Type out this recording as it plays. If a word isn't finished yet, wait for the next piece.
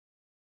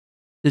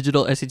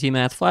Digital SAT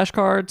Math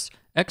Flashcards,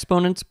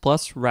 Exponents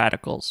plus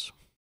Radicals.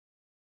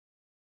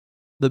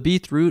 The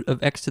bth root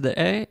of x to the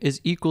a is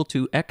equal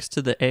to x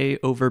to the a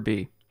over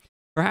b.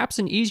 Perhaps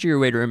an easier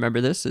way to remember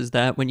this is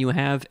that when you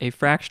have a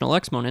fractional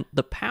exponent,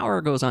 the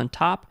power goes on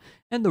top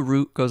and the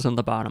root goes on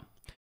the bottom.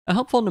 A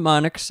helpful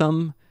mnemonic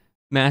some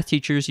math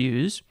teachers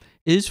use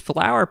is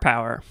flower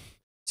power.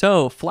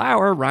 So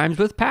flower rhymes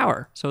with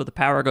power, so the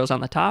power goes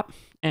on the top,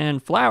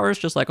 and flowers,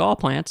 just like all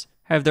plants,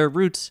 have their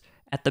roots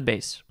at the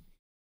base.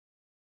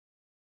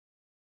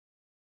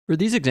 For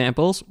these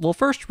examples, we'll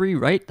first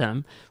rewrite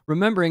them,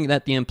 remembering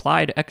that the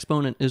implied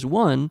exponent is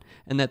 1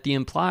 and that the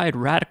implied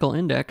radical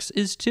index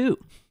is 2.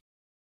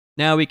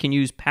 Now we can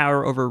use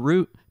power over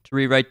root to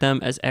rewrite them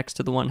as x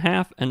to the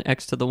 1/2 and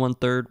x to the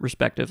 1/3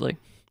 respectively.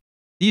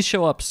 These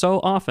show up so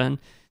often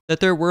that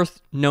they're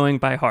worth knowing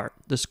by heart.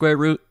 The square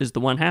root is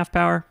the 1/2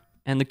 power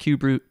and the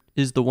cube root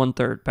is the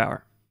 1/3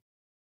 power.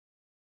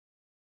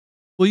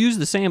 We'll use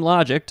the same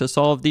logic to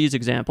solve these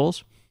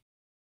examples.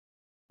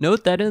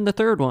 Note that in the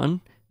third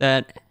one,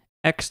 that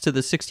x to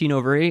the 16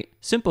 over 8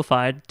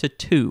 simplified to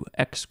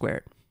 2x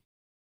squared.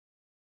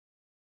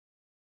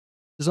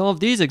 To solve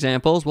these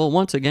examples, we'll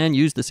once again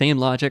use the same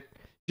logic,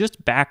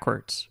 just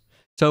backwards.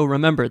 So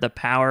remember, the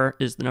power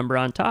is the number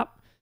on top,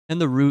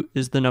 and the root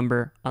is the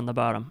number on the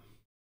bottom.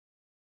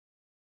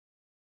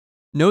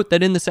 Note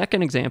that in the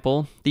second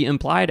example, the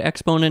implied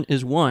exponent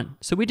is 1,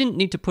 so we didn't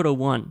need to put a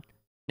 1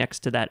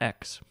 next to that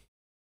x.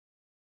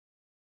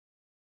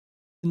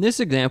 In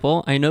this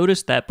example, I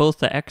noticed that both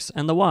the x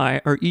and the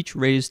y are each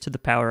raised to the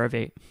power of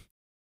 8.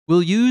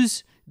 We'll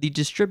use the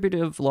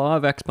distributive law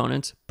of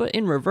exponents, but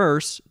in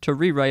reverse, to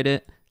rewrite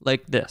it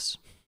like this.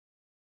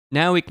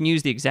 Now we can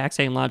use the exact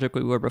same logic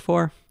we were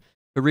before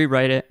to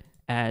rewrite it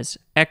as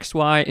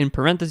xy in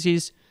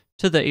parentheses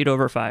to the 8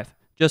 over 5.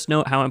 Just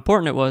note how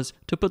important it was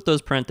to put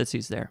those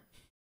parentheses there.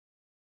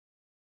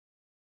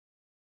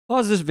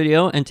 Pause this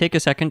video and take a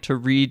second to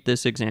read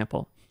this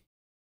example.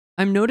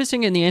 I'm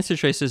noticing in the answer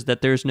choices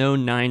that there's no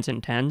 9s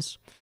and 10s,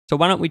 so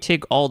why don't we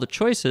take all the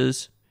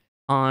choices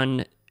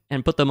on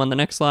and put them on the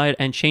next slide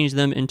and change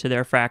them into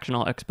their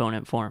fractional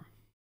exponent form.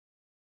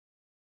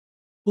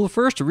 We'll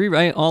first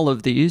rewrite all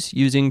of these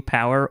using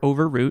power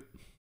over root,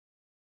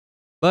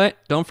 but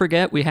don't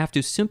forget we have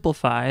to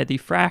simplify the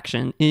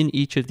fraction in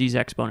each of these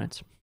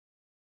exponents.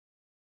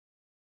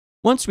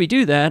 Once we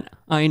do that,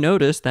 I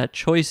noticed that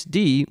choice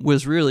D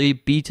was really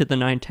b to the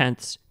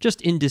 9/10,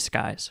 just in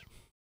disguise.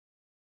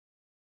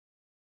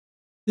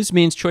 This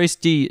means choice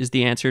D is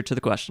the answer to the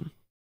question.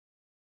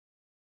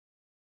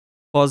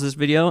 Pause this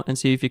video and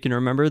see if you can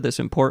remember this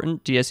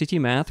important DSAT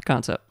math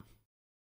concept.